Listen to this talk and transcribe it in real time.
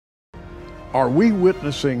Are we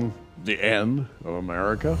witnessing the end of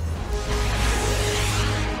America?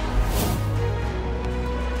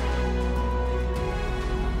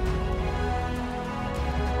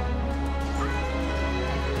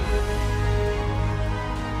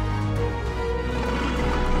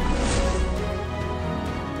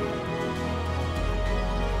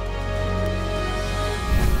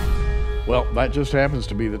 Well, that just happens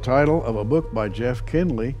to be the title of a book by Jeff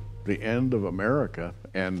Kinley, The End of America.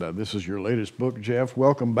 And this is your latest book, Jeff.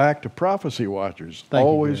 Welcome back to Prophecy Watchers. Thank you,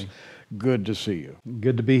 Always Gary. good to see you.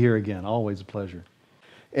 Good to be here again. Always a pleasure.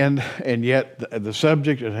 And yet, the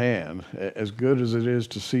subject at hand, as good as it is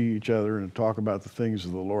to see each other and talk about the things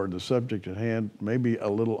of the Lord, the subject at hand may be a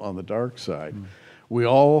little on the dark side. We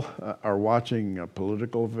all are watching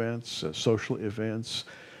political events, social events.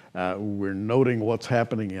 We're noting what's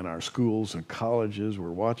happening in our schools and colleges. We're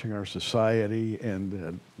watching our society,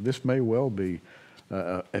 and this may well be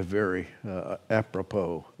a very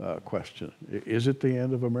apropos question. Is it the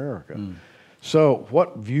end of America? So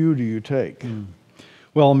what view do you take?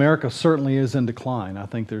 Well, America certainly is in decline. I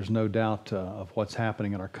think there's no doubt of what's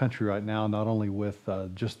happening in our country right now, not only with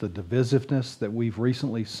just the divisiveness that we've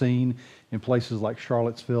recently seen in places like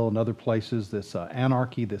Charlottesville and other places, this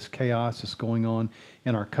anarchy, this chaos that's going on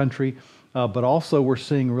in our country, but also we're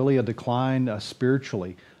seeing really a decline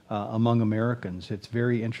spiritually among Americans. It's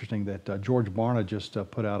very interesting that George Barna just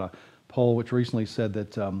put out a poll which recently said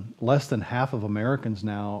that less than half of Americans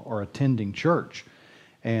now are attending church.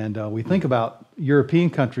 And we think about European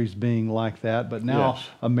countries being like that, but now Yes.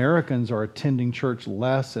 Americans are attending church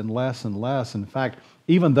less and less and less. In fact,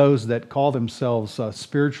 even those that call themselves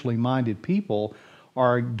spiritually minded people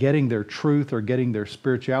are getting their truth or getting their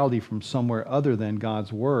spirituality from somewhere other than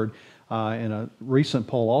God's Word. And a recent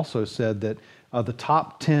poll also said that the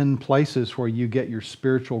top 10 places where you get your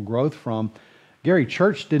spiritual growth from, Gary,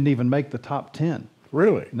 church didn't even make the top 10.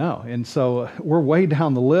 Really? No, and so we're way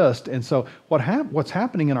down the list. And so what's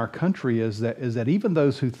happening in our country is that even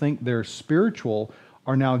those who think they're spiritual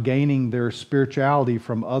are now gaining their spirituality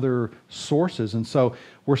from other sources. And so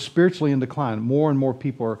we're spiritually in decline. More and more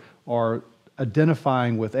people are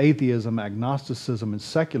identifying with atheism, agnosticism, and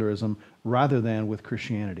secularism rather than with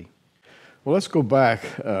Christianity. Well, let's go back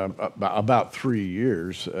about 3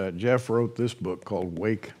 years. Jeff wrote this book called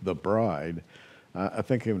Wake the Bride, I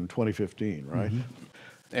think in 2015, right?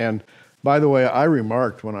 And by the way, I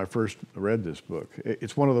remarked when I first read this book,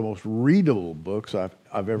 it's one of the most readable books I've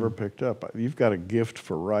ever picked up. You've got a gift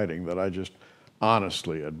for writing that I just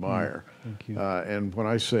honestly admire. Thank you. And when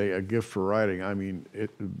I say a gift for writing, I mean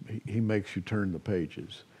he makes you turn the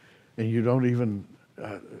pages. And you don't even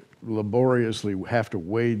laboriously have to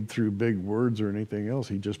wade through big words or anything else.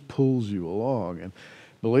 He just pulls you along. And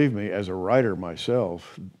believe me, as a writer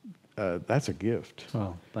myself, that's a gift.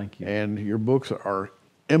 Oh, thank you. And your books are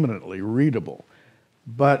eminently readable.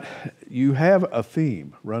 But you have a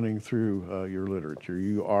theme running through your literature.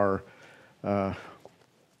 You are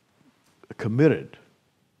committed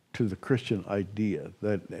to the Christian idea,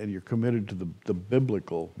 and you're committed to the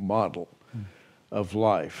biblical model of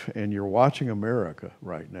life. And you're watching America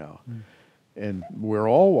right now. And we're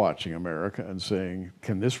all watching America and saying,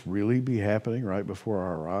 can this really be happening right before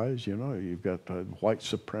our eyes? You know, you've got white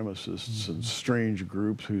supremacists and strange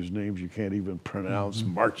groups whose names you can't even pronounce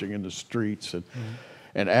marching in the streets.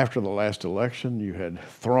 And after the last election, you had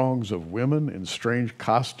throngs of women in strange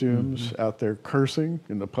costumes out there cursing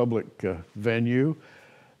in the public venue.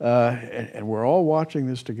 And we're all watching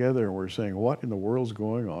this together, and we're saying, what in the world's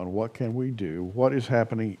going on? What can we do? What is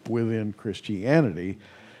happening within Christianity?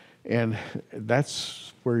 And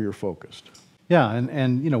that's where you're focused. Yeah,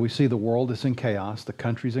 and you know, we see the world is in chaos, the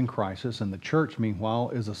country's in crisis, and the church,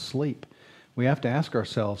 meanwhile, is asleep. We have to ask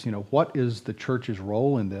ourselves, you know, what is the church's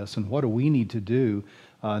role in this, and what do we need to do,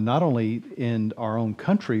 not only in our own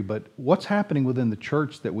country, but what's happening within the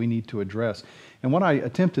church that we need to address. And what I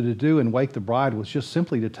attempted to do in Wake the Bride was just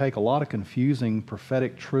simply to take a lot of confusing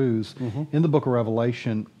prophetic truths in the book of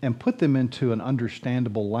Revelation and put them into an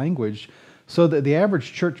understandable language so that the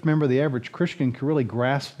average church member, the average Christian, can really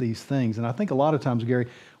grasp these things. And I think a lot of times, Gary,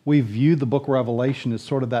 we view the book of Revelation as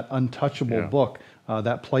sort of that untouchable book,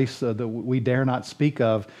 that place that we dare not speak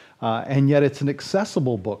of, and yet it's an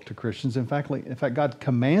accessible book to Christians. In fact, God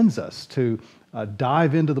commands us to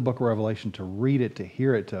dive into the book of Revelation, to read it, to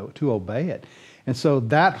hear it, to obey it. And so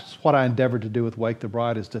that's what I endeavored to do with Wake the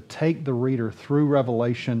Bride, is to take the reader through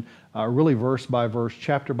Revelation, really verse by verse,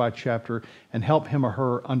 chapter by chapter, and help him or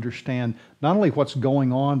her understand not only what's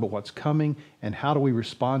going on, but what's coming, and how do we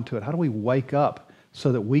respond to it? How do we wake up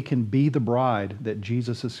so that we can be the bride that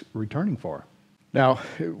Jesus is returning for? Now,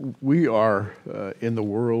 we are in the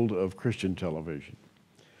world of Christian television,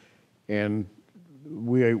 and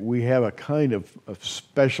we have a kind of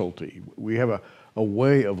specialty. We have a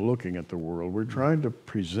way of looking at the world. We're trying to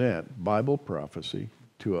present Bible prophecy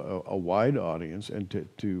to a wide audience and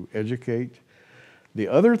to educate. The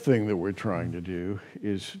other thing that we're trying to do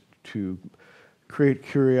is to create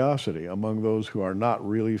curiosity among those who are not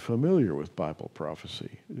really familiar with Bible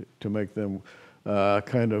prophecy, to make them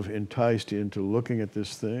kind of enticed into looking at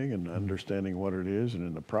this thing and understanding what it is, and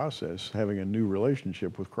in the process having a new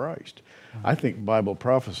relationship with Christ. I think Bible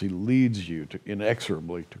prophecy leads you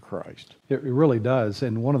inexorably to Christ. It really does.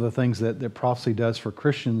 And one of the things that prophecy does for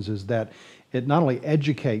Christians is that it not only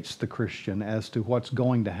educates the Christian as to what's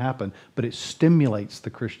going to happen, but it stimulates the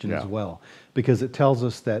Christian as well, because it tells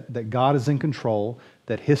us that God is in control,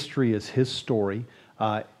 that history is His story.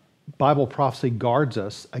 Bible prophecy guards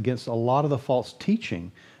us against a lot of the false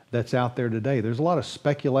teaching that's out there today. There's a lot of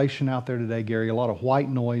speculation out there today, Gary, a lot of white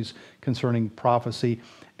noise concerning prophecy.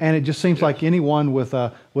 And it just seems like anyone with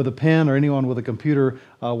a pen or anyone with a computer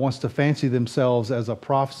wants to fancy themselves as a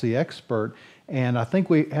prophecy expert. And I think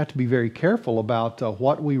we have to be very careful about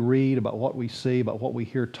what we read, about what we see, about what we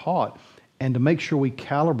hear taught, and to make sure we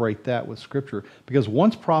calibrate that with Scripture. Because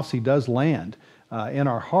once prophecy does land in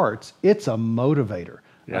our hearts, it's a motivator.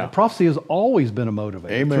 Prophecy has always been a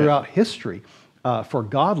motivator throughout history for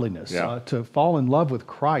godliness, to fall in love with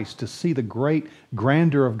Christ, to see the great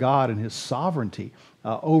grandeur of God and His sovereignty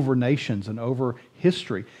over nations and over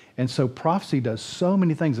history. And so prophecy does so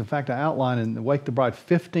many things. In fact, I outline in Wake the Bride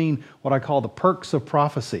 15 what I call the perks of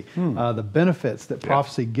prophecy, the benefits that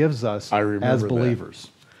prophecy gives us as believers.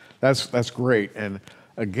 That's great. And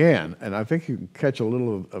again, and I think you can catch a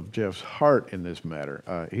little of Jeff's heart in this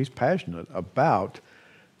matter. He's passionate about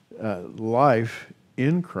life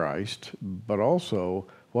in Christ, but also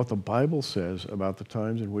what the Bible says about the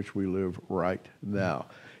times in which we live right now.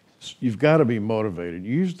 You've got to be motivated.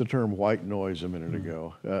 You used the term white noise a minute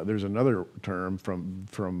ago. There's another term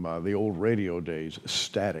from the old radio days,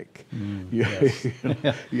 static.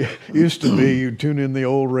 Used to be you'd tune in the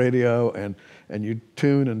old radio and you'd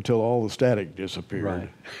tune until all the static disappeared. Right.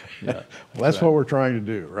 Well, that's what we're trying to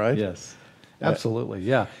do, right? Yes. Absolutely,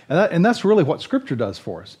 yeah. And that's really what Scripture does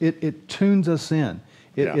for us. It tunes us in.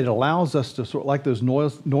 It allows us to, sort of like those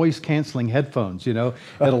noise-canceling headphones, you know,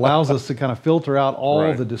 it allows us to kind of filter out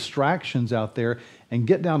all the distractions out there and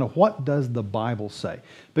get down to what does the Bible say.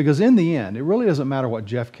 Because in the end, it really doesn't matter what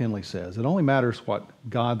Jeff Kinley says. It only matters what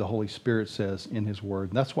God, the Holy Spirit, says in His Word.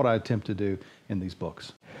 And that's what I attempt to do in these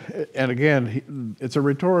books. And again, it's a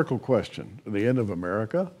rhetorical question. The end of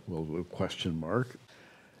America? Well, question mark.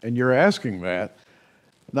 And you're asking that,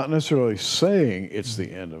 not necessarily saying it's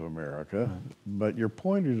the end of America, but you're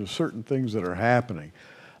pointing to certain things that are happening.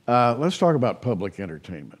 Let's talk about public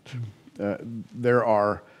entertainment. There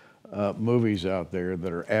are movies out there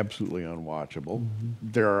that are absolutely unwatchable.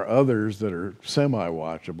 There are others that are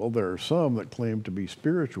semi-watchable. There are some that claim to be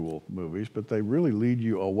spiritual movies, but they really lead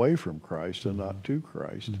you away from Christ and not to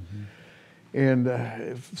Christ.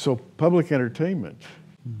 And so public entertainment,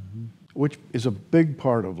 which is a big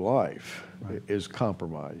part of life, is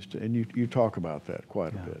compromised. And you talk about that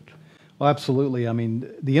quite a bit. Well, absolutely. I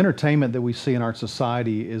mean, the entertainment that we see in our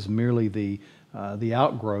society is merely the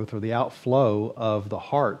outgrowth or the outflow of the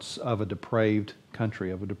hearts of a depraved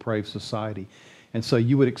country, of a depraved society. And so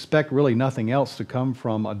you would expect really nothing else to come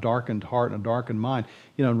from a darkened heart and a darkened mind.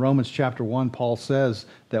 You know, in Romans chapter 1, Paul says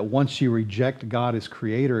that once you reject God as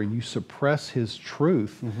creator and you suppress His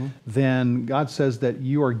truth, then God says that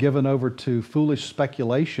you are given over to foolish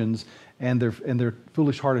speculations and their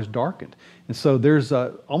foolish heart is darkened. And so there's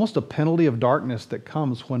almost a penalty of darkness that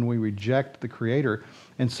comes when we reject the Creator.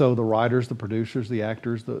 And so the writers, the producers, the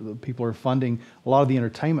actors, the people who are funding a lot of the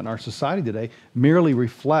entertainment in our society today merely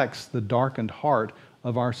reflects the darkened heart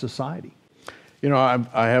of our society. You know,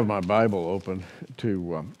 I have my Bible open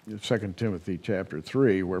to 2 Timothy chapter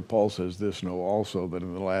 3, where Paul says this, know also that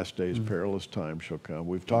in the last days perilous times shall come.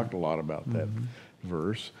 We've talked a lot about that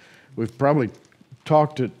verse. We've probably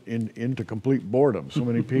talked it into complete boredom. So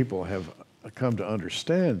many people have come to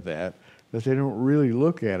understand that they don't really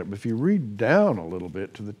look at it. But if you read down a little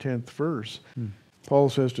bit to the 10th verse, Paul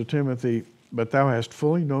says to Timothy, but thou hast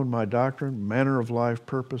fully known my doctrine, manner of life,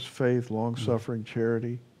 purpose, faith, long-suffering,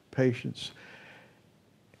 charity, patience.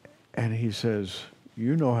 And he says,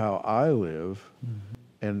 you know how I live.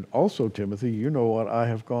 And also, Timothy, you know what I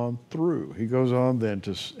have gone through. He goes on then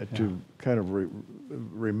to kind of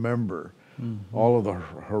remember all of the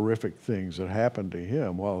horrific things that happened to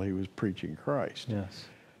him while he was preaching Christ. Yes.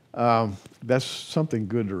 That's something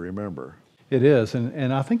good to remember. It is,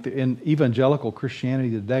 and I think that in evangelical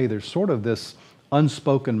Christianity today, there's sort of this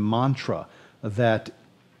unspoken mantra that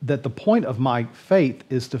the point of my faith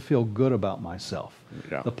is to feel good about myself.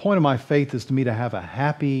 Yeah. The point of my faith is to me to have a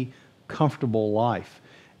happy, comfortable life,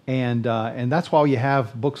 and that's why you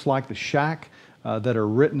have books like The Shack that are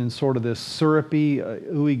written in sort of this syrupy,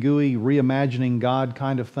 ooey gooey, reimagining God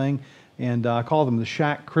kind of thing. And I call them the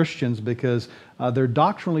Shack Christians because they're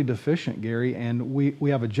doctrinally deficient, Gary, and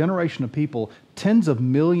we have a generation of people, tens of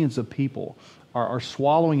millions of people, are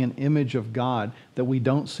swallowing an image of God that we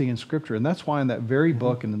don't see in Scripture. And that's why in that very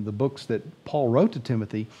book and in the books that Paul wrote to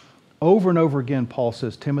Timothy, over and over again, Paul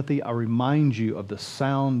says, Timothy, I remind you of the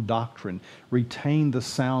sound doctrine. Retain the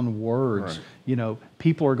sound words. Right. You know,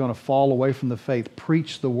 people are going to fall away from the faith.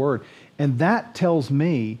 Preach the word. And that tells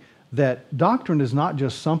me that doctrine is not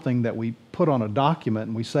just something that we put on a document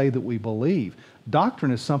and we say that we believe.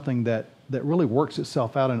 Doctrine is something that really works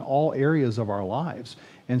itself out in all areas of our lives.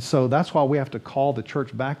 And so that's why we have to call the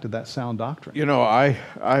church back to that sound doctrine. You know, I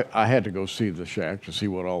had to go see the Shack to see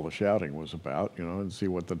what all the shouting was about, you know, and see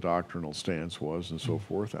what the doctrinal stance was and so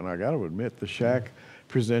forth. And I got to admit, the Shack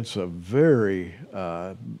presents a very,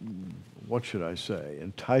 what should I say,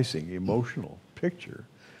 enticing, emotional picture.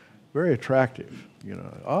 Very attractive, you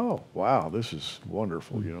know. Oh, wow, this is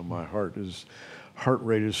wonderful. You know, my heart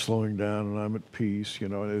rate is slowing down and I'm at peace, you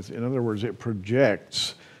know. In other words, it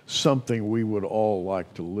projects something we would all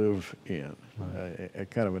like to live in, a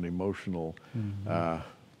kind of an emotional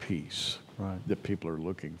peace that people are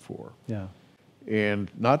looking for. Yeah. And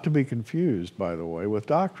not to be confused, by the way, with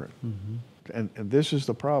doctrine. And this is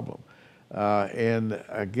the problem. And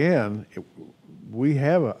again, we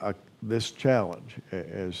have this challenge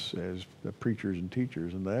as the preachers and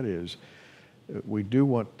teachers, and that is we do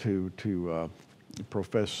want to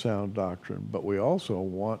profess sound doctrine, but we also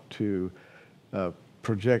want to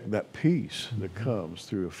project that peace that comes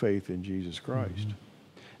through a faith in Jesus Christ.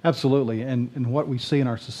 Absolutely. And what we see in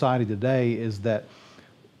our society today is that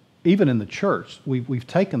even in the church, we've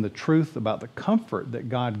taken the truth about the comfort that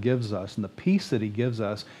God gives us and the peace that He gives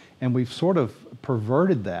us, and we've sort of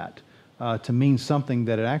perverted that to mean something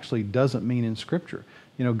that it actually doesn't mean in Scripture.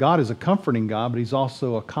 You know, God is a comforting God, but He's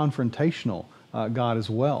also a confrontational God as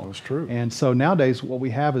well. That's true. And so nowadays what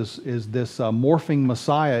we have is this morphing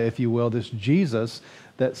Messiah, if you will, this Jesus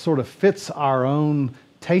that sort of fits our own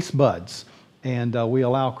taste buds. And we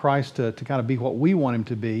allow Christ to kind of be what we want Him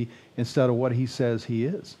to be instead of what He says He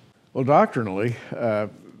is. Well, doctrinally,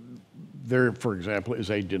 there, for example,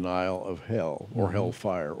 is a denial of hell or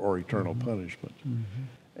hellfire or eternal punishment.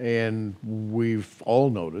 And we've all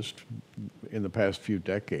noticed in the past few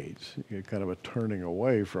decades kind of a turning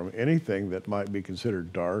away from anything that might be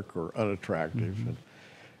considered dark or unattractive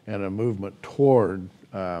and a movement toward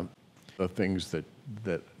the things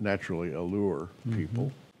that naturally allure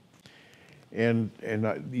people. And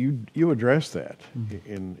you address that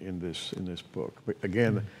in this book. But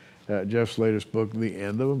again, Jeff's latest book, The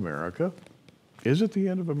End of America. Is it the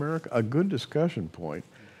end of America? A good discussion point.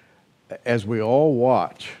 As we all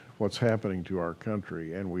watch what's happening to our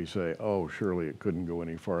country and we say, oh, surely it couldn't go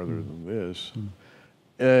any farther than this,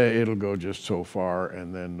 it'll go just so far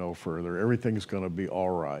and then no further. Everything's going to be all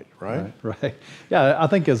right, right? Right. Yeah, I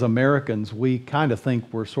think as Americans, we kind of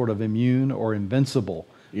think we're sort of immune or invincible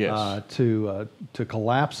to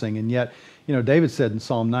collapsing. And yet, you know, David said in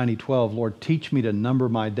Psalm 90:12, Lord, teach me to number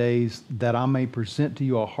my days that I may present to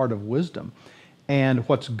you a heart of wisdom. And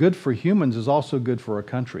what's good for humans is also good for a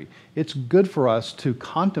country. It's good for us to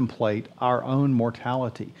contemplate our own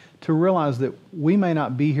mortality, to realize that we may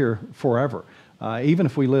not be here forever. Even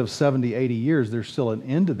if we live 70, 80 years, there's still an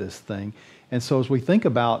end to this thing. And so as we think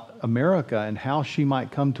about America and how she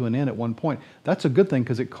might come to an end at one point, that's a good thing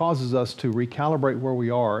because it causes us to recalibrate where we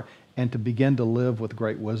are and to begin to live with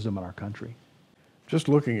great wisdom in our country. Just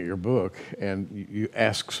looking at your book, and you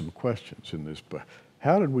ask some questions in this book.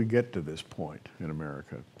 How did we get to this point in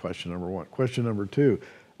America? Question number one. Question number two,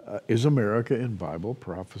 is America in Bible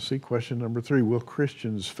prophecy? Question number three, will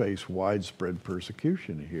Christians face widespread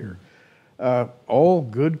persecution here? All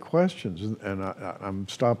good questions, and I'm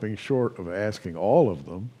stopping short of asking all of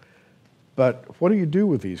them. But what do you do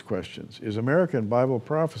with these questions? Is America in Bible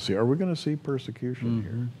prophecy? Are we going to see persecution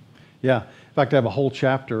here? Yeah. In fact, I have a whole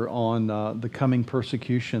chapter on the coming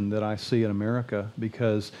persecution that I see in America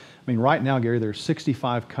because, I mean, right now, Gary, there are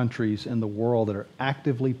 65 countries in the world that are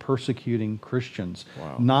actively persecuting Christians.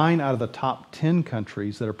 Wow. 9 out of the top 10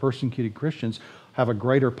 countries that are persecuting Christians have a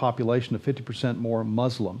greater population of 50% more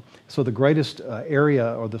Muslim. So the greatest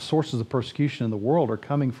area or the sources of persecution in the world are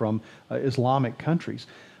coming from Islamic countries.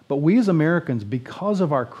 But we as Americans, because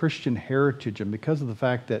of our Christian heritage and because of the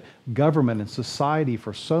fact that government and society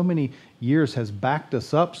for so many years has backed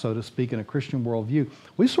us up, so to speak, in a Christian worldview,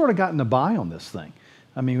 we've sort of gotten a buy on this thing.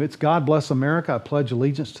 I mean, it's God bless America, I pledge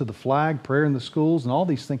allegiance to the flag, prayer in the schools, and all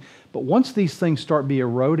these things. But once these things start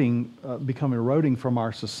become eroding from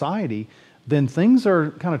our society, then things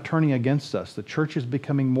are kind of turning against us. The church is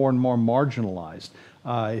becoming more and more marginalized.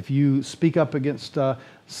 If you speak up against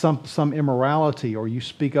some immorality, or you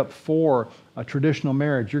speak up for a traditional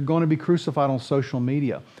marriage, you're going to be crucified on social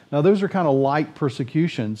media. Now, those are kind of light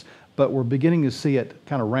persecutions, but we're beginning to see it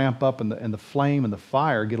kind of ramp up, and the flame and the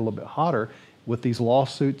fire get a little bit hotter with these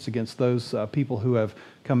lawsuits against those people who have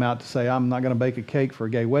come out to say, I'm not going to bake a cake for a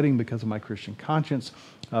gay wedding because of my Christian conscience.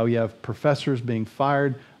 We have professors being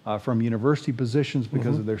fired from university positions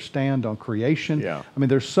because of their stand on creation. Yeah. I mean,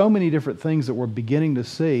 there's so many different things that we're beginning to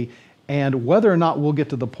see, and whether or not we'll get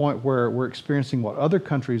to the point where we're experiencing what other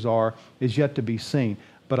countries are is yet to be seen.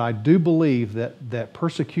 But I do believe that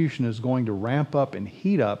persecution is going to ramp up and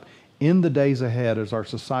heat up in the days ahead as our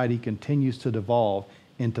society continues to devolve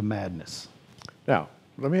into madness. Now,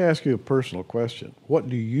 let me ask you a personal question. What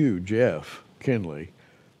do you, Jeff Kinley,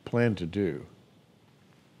 plan to do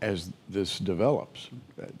as this develops?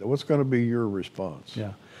 What's going to be your response?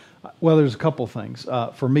 Yeah. Well, there's a couple things.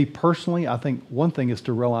 For me personally, I think one thing is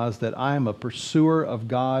to realize that I am a pursuer of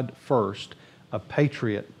God first, a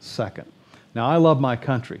patriot second. Now, I love my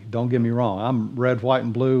country. Don't get me wrong. I'm red, white,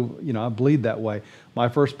 and blue. You know, I bleed that way. My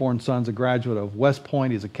firstborn son's a graduate of West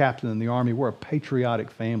Point. He's a captain in the Army. We're a patriotic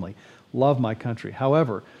family. Love my country.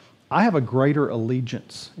 However, I have a greater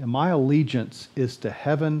allegiance, and my allegiance is to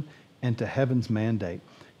heaven and to heaven's mandate.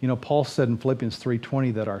 You know, Paul said in Philippians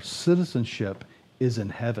 3:20 that our citizenship is in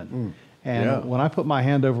heaven. And when I put my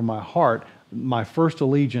hand over my heart, my first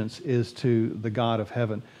allegiance is to the God of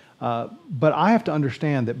heaven. But I have to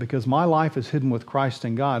understand that because my life is hidden with Christ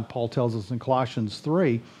in God, Paul tells us in Colossians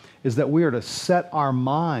 3, is that we are to set our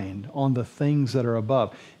mind on the things that are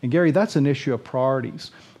above. And Gary, that's an issue of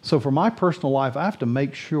priorities. So for my personal life, I have to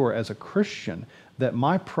make sure as a Christian that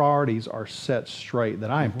my priorities are set straight,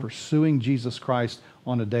 that I am pursuing Jesus Christ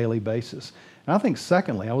on a daily basis. And I think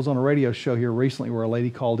secondly, I was on a radio show here recently where a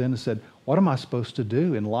lady called in and said, what am I supposed to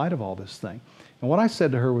do in light of all this thing? And what I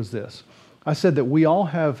said to her was this. I said that we all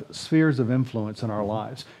have spheres of influence in our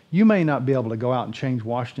lives. You may not be able to go out and change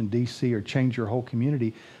Washington, D.C. or change your whole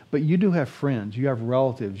community, but you do have friends, you have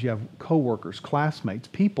relatives, you have coworkers, classmates,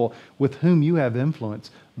 people with whom you have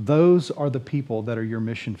influence. Those are the people that are your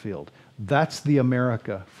mission field. That's the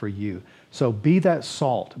America for you. So be that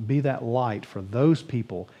salt, be that light for those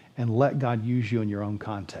people, and let God use you in your own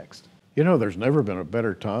context. You know, there's never been a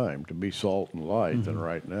better time to be salt and light than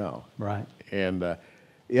right now. Right. And,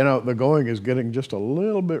 you know, the going is getting just a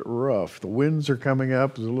little bit rough. The winds are coming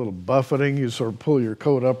up. There's a little buffeting. You sort of pull your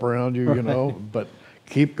coat up around you, you know, but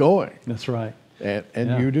keep going. That's right.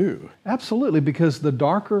 And you do. Absolutely, because the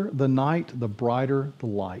darker the night, the brighter the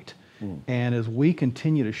light. And as we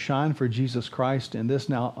continue to shine for Jesus Christ in this,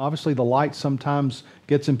 now, obviously the light sometimes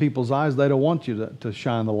gets in people's eyes. They don't want you to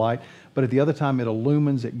shine the light. But at the other time, it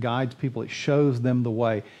illumines, it guides people, it shows them the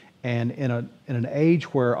way. And in an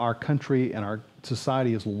age where our country and our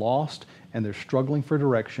society is lost and they're struggling for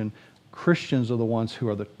direction, Christians are the ones who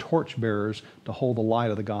are the torchbearers to hold the light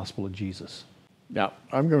of the gospel of Jesus. Now,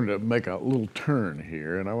 I'm going to make a little turn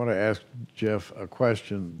here, and I want to ask Jeff a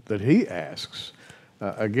question that he asks.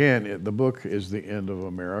 Again, the book is The End of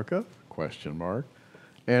America, ?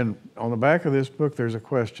 And on the back of this book, there's a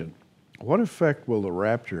question. What effect will the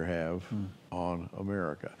rapture have on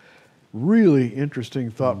America? Really interesting,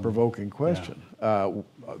 thought-provoking question. Yeah.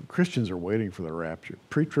 Christians are waiting for the rapture,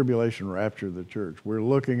 pre-tribulation rapture of the church. We're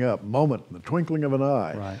looking up, moment, in the twinkling of an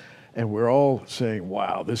eye. Right. And we're all saying,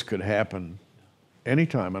 wow, this could happen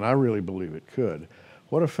anytime, and I really believe it could.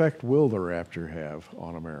 What effect will the rapture have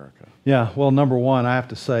on America? Yeah, well, number one, I have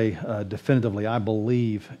to say definitively, I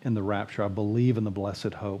believe in the rapture. I believe in the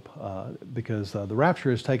blessed hope because the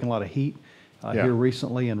rapture has taken a lot of heat here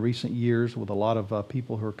recently in recent years with a lot of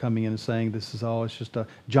people who are coming in and saying this is it's just a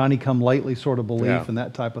Johnny-come-lately sort of belief and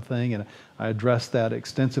that type of thing. And I addressed that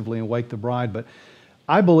extensively in Wake the Bride. But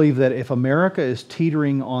I believe that if America is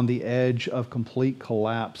teetering on the edge of complete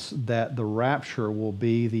collapse, that the rapture will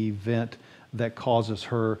be the event that causes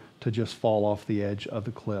her to just fall off the edge of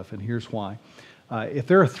the cliff. And here's why. If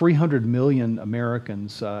there are 300 million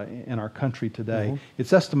Americans in our country today,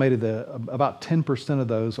 it's estimated that about 10% of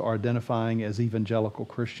those are identifying as evangelical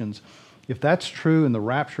Christians. if that's true and the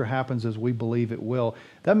rapture happens as we believe it will,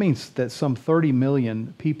 that means that some 30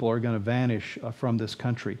 million people are going to vanish from this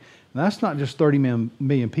country. And that's not just 30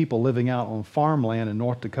 million people living out on farmland in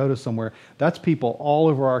North Dakota somewhere. That's people all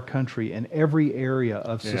over our country in every area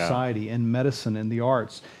of society, in medicine, in the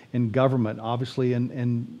arts, in government, obviously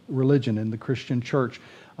in religion, in the Christian church,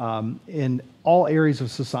 in all areas of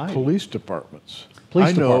society. Police departments.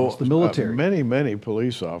 Police departments, the military. Many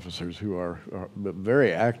police officers who are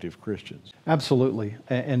very active Christians. Absolutely.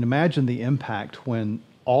 And imagine the impact when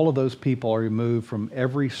all of those people are removed from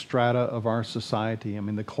every strata of our society. I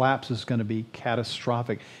mean, the collapse is going to be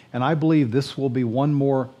catastrophic. And I believe this will be one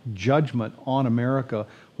more judgment on America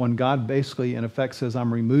when God basically, in effect, says,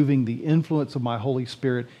 I'm removing the influence of my Holy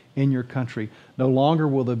Spirit in your country. No longer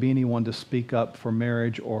will there be anyone to speak up for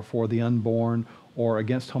marriage or for the unborn or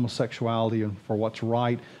against homosexuality and for what's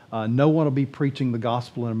right. No one will be preaching the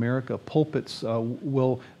gospel in America.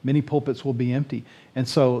 Many pulpits will be empty. And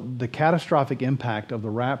so the catastrophic impact of the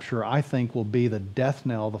rapture, I think, will be the death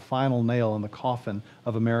knell, the final nail in the coffin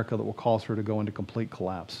of America that will cause her to go into complete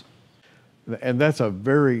collapse. And that's a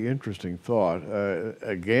very interesting thought.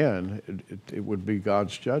 Again, it would be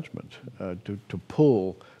God's judgment to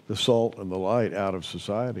pull the salt and the light out of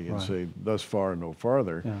society and say, thus far and no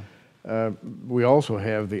farther. Yeah. We also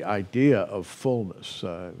have the idea of fullness,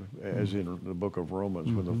 as in the book of Romans,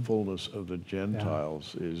 when the fullness of the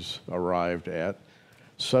Gentiles is arrived at,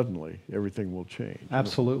 suddenly everything will change.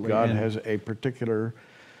 Absolutely. God has a particular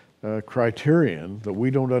criterion that we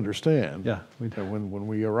don't understand. Yeah. When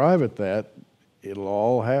we arrive at that, it'll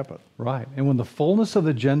all happen. Right. And when the fullness of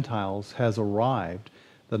the Gentiles has arrived,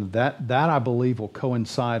 then that I believe will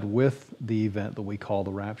coincide with the event that we call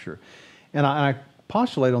the rapture. And I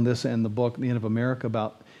postulate on this in the book, The End of America,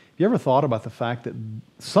 about, have you ever thought about the fact that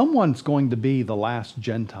someone's going to be the last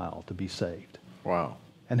Gentile to be saved? Wow.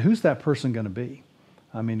 And who's that person going to be?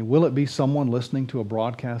 I mean, will it be someone listening to a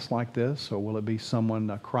broadcast like this, or will it be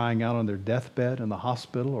someone crying out on their deathbed in the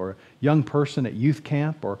hospital, or a young person at youth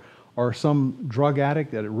camp, or some drug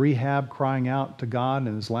addict at rehab crying out to God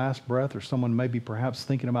in his last breath, or someone maybe perhaps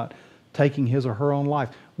thinking about taking his or her own life?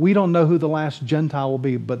 We don't know who the last Gentile will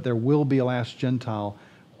be, but there will be a last Gentile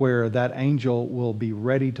where that angel will be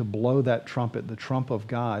ready to blow that trumpet, the trump of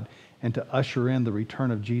God, and to usher in the return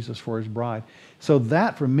of Jesus for his bride. So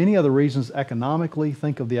that, for many other reasons, economically,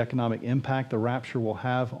 think of the economic impact the rapture will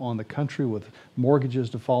have on the country with mortgages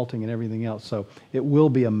defaulting and everything else. So it will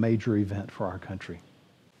be a major event for our country.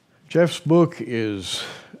 Jeff's book is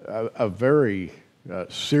a very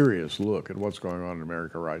serious look at what's going on in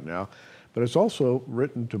America right now, but it's also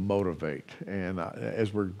written to motivate. And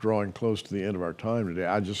as we're drawing close to the end of our time today,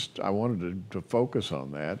 I wanted to focus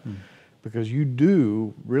on that. Because you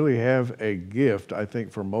do really have a gift, I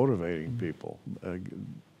think, for motivating people,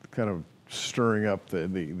 kind of stirring up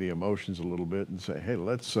the emotions a little bit and say, hey,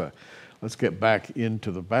 let's get back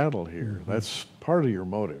into the battle here. That's part of your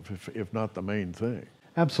motive, if not the main thing.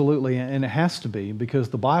 Absolutely, and it has to be, because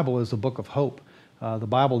the Bible is a book of hope. The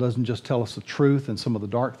Bible doesn't just tell us the truth and some of the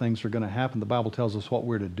dark things are going to happen. The Bible tells us what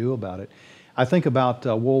we're to do about it. I think about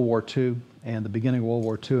World War II and the beginning of World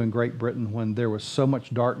War II in Great Britain, when there was so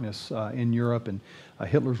much darkness in Europe, and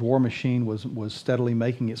Hitler's war machine was steadily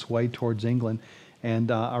making its way towards England.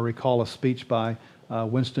 And I recall a speech by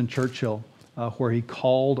Winston Churchill where he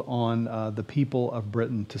called on the people of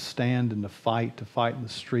Britain to stand and to fight in the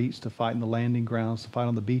streets, to fight in the landing grounds, to fight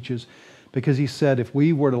on the beaches. Because he said, if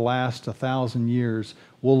we were to last 1,000 years,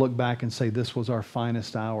 we'll look back and say this was our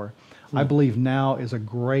finest hour. I believe now is a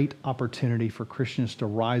great opportunity for Christians to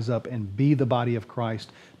rise up and be the body of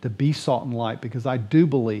Christ, to be salt and light, because I do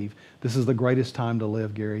believe this is the greatest time to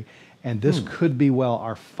live, Gary. And this could be, well,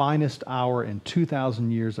 our finest hour in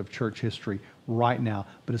 2,000 years of church history right now.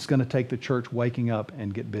 But it's going to take the church waking up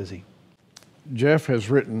and get busy. Jeff has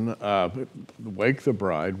written Wake the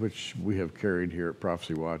Bride, which we have carried here at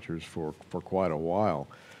Prophecy Watchers for quite a while,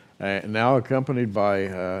 now accompanied by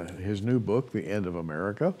his new book, The End of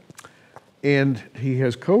America. And he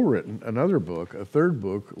has co-written another book, a third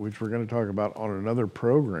book, which we're going to talk about on another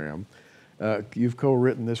program. You've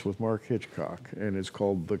co-written this with Mark Hitchcock, and it's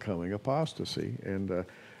called The Coming Apostasy. And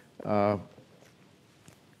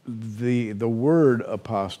the word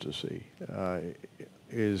apostasy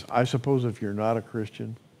is, I suppose if you're not a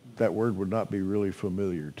Christian, that word would not be really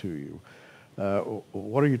familiar to you.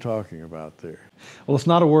 What are you talking about there? Well, it's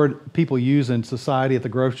not a word people use in society at the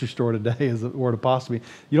grocery store today, as the word apostasy.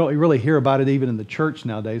 You don't really hear about it even in the church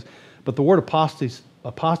nowadays. But the word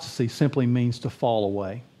apostasy simply means to fall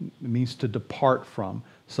away. It means to depart from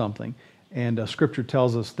something. And Scripture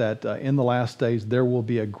tells us that in the last days there will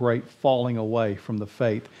be a great falling away from the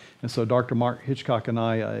faith. And so Dr. Mark Hitchcock and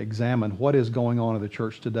I examine what is going on in the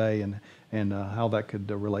church today and how that could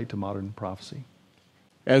relate to modern prophecy.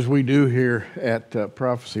 As we do here at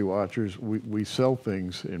Prophecy Watchers, we sell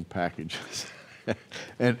things in packages.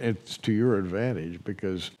 And it's to your advantage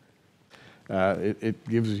because it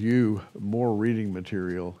gives you more reading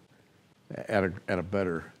material at a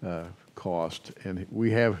better cost. And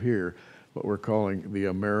we have here what we're calling the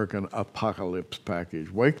American Apocalypse Package.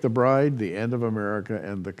 Wake the Bride, The End of America,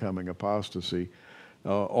 and The Coming Apostasy.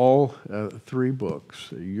 All 3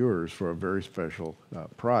 books, yours for a very special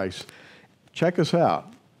price. Check us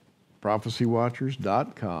out,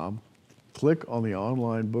 prophecywatchers.com. Click on the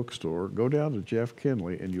online bookstore, go down to Jeff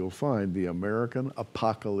Kinley, and you'll find the American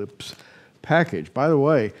Apocalypse Package. By the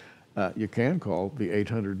way, you can call the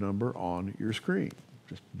 800 number on your screen.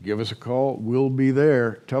 Just give us a call. We'll be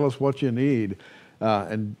there. Tell us what you need.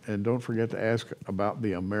 And don't forget to ask about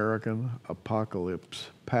the American Apocalypse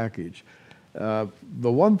Package. The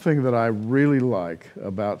one thing that I really like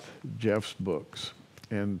about Jeff's books,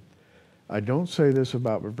 and I don't say this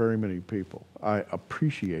about very many people, I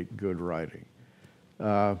appreciate good writing.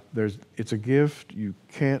 It's a gift you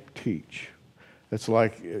can't teach. It's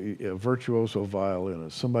like a virtuoso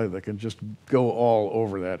violinist, somebody that can just go all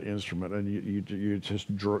over that instrument, and you're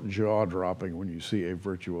just jaw-dropping when you see a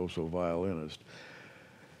virtuoso violinist.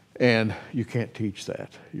 And you can't teach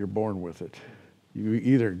that. You're born with it. You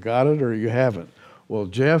either got it or you haven't. Well,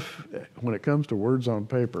 Jeff, when it comes to words on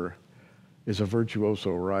paper, is a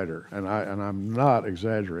virtuoso writer, and I'm not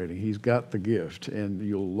exaggerating. He's got the gift, and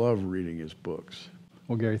you'll love reading his books.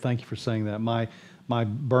 Well, Gary, thank you for saying that. My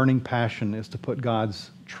burning passion is to put God's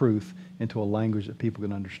truth into a language that people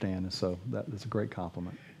can understand, and so that's a great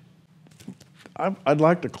compliment. I'd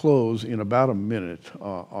like to close in about a minute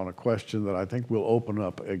on a question that I think we'll open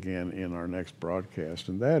up again in our next broadcast,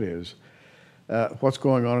 and that is what's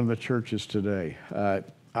going on in the churches today.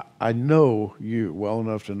 I know you well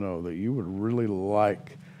enough to know that you would really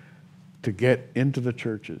like to get into the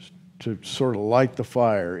churches, to sort of light the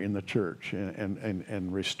fire in the church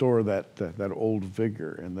and restore that old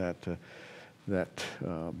vigor and that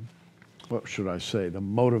what should I say, the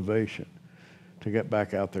motivation to get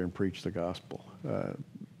back out there and preach the gospel.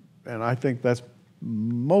 And I think that's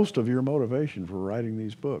most of your motivation for writing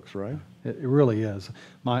these books, right? It really is.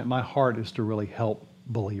 My heart is to really help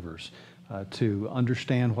believers to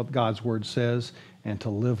understand what God's Word says and to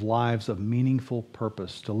live lives of meaningful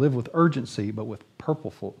purpose, to live with urgency but with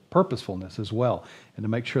purposefulness as well, and to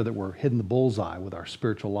make sure that we're hitting the bullseye with our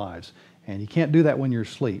spiritual lives. And you can't do that when you're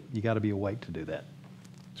asleep. You got to be awake to do that.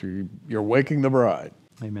 So you're waking the bride.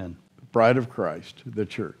 Amen. Bride of Christ, the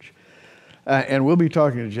church. And we'll be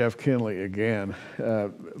talking to Jeff Kinley again,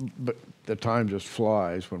 but the time just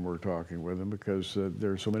flies when we're talking with him because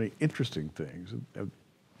there are so many interesting things.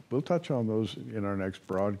 We'll touch on those in our next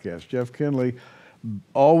broadcast. Jeff Kinley,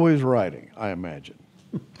 always writing, I imagine.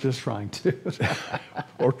 Just trying to.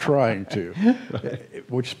 Or trying to,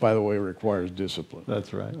 which, by the way, requires discipline.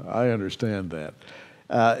 That's right. I understand that.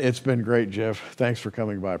 It's been great, Jeff. Thanks for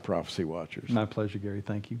coming by Prophecy Watchers. My pleasure, Gary.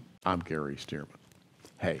 Thank you. I'm Gary Stearman.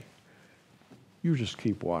 Hey, you just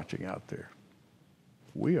keep watching out there.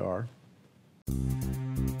 We are.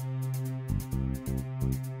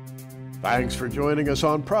 Thanks for joining us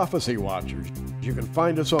on Prophecy Watchers. You can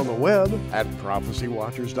find us on the web at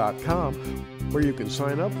prophecywatchers.com, where you can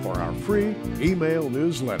sign up for our free email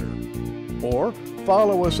newsletter. Or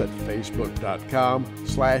follow us at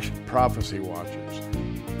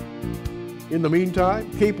facebook.com/prophecywatchers. In the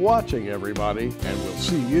meantime, keep watching, everybody, and we'll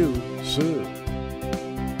see you soon.